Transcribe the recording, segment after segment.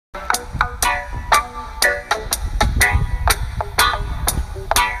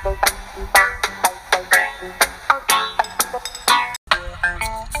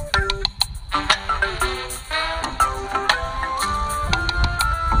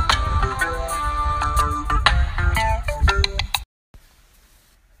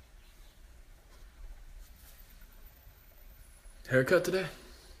haircut today?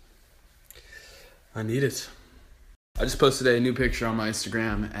 I need it. I just posted a new picture on my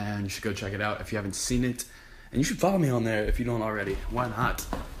Instagram, and you should go check it out if you haven't seen it. And you should follow me on there if you don't already. Why not?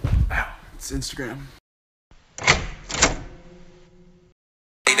 Ow, it's Instagram.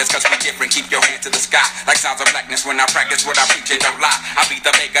 That's cause we different, keep your hand to the sky. Like sounds of blackness when I practice what I preach, it don't lie. I'll be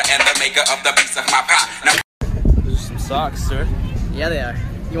the maker and the maker of the piece of my pie. Now Those are some socks, sir. Yeah, they are.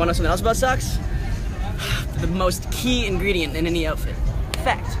 You want to know something else about socks? The most key ingredient in any outfit.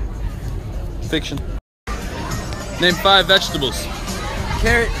 Fact. Fiction. Name 5 vegetables.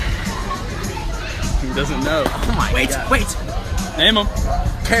 Carrot. He doesn't know. Oh my God. Wait. Name them.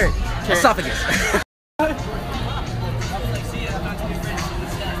 Carrot. Esophagus.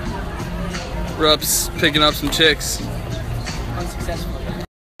 Rupp's picking up some chicks. Unsuccessful.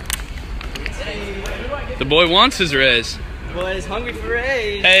 The boy wants his raise. The boy is hungry for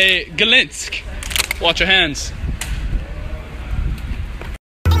raise. Hey, Galinsk, watch your hands.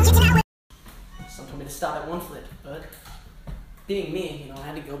 Someone told me to stop at 1 flip, but being me, I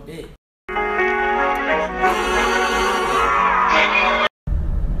had to go big.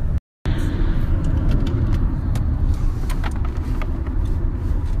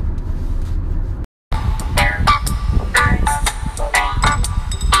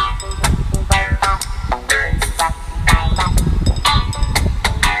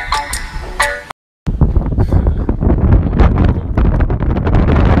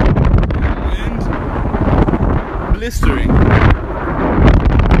 Blistering.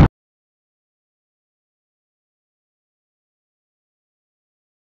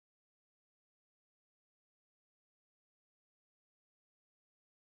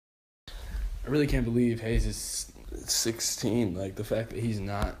 I really can't believe Hayes is 16. Like, the fact that he's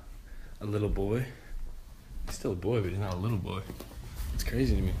not a little boy. He's still a boy, but he's not a little boy. It's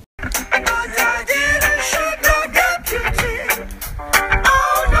crazy to me.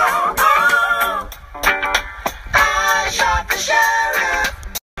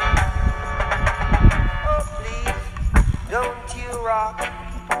 Don't you rock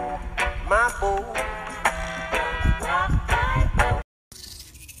my boat.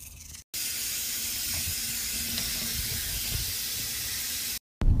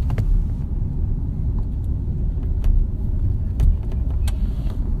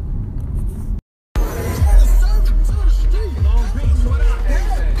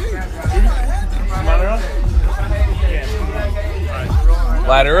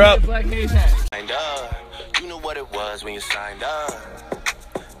 Light her up. Signed up. You knew what it was when you signed up.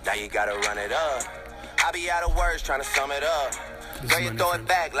 Now you gotta run it up. I be out of words trying to sum it up. Girl, you throw it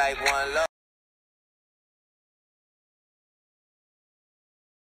back like one love.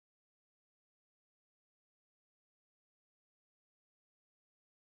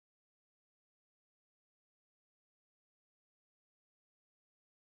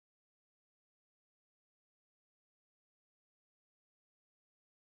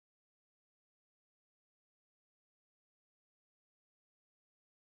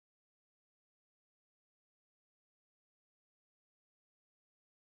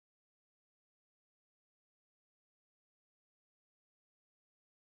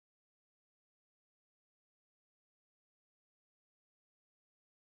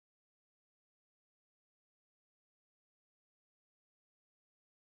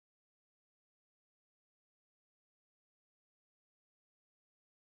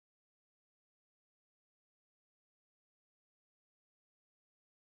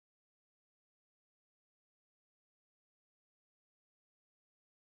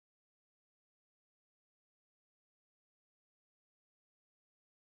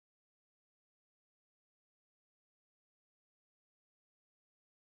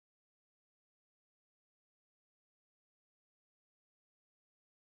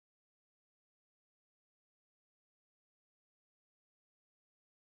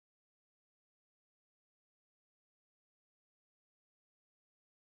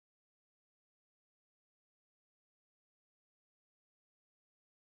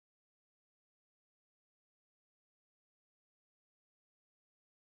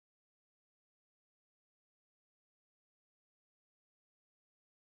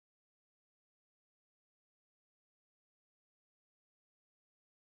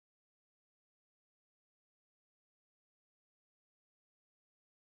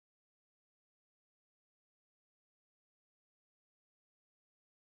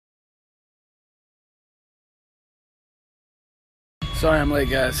 Sorry I'm late,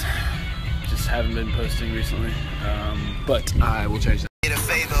 guys. Just haven't been posting recently. But I will change that. Get a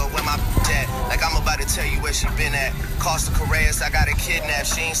favor when my jet, like I'm about about to tell you where she been at. Costa Correas, I got her kidnapped.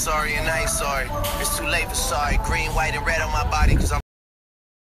 She ain't sorry and I ain't sorry. It's too late for sorry. Green, white, and red on my body, cause I'm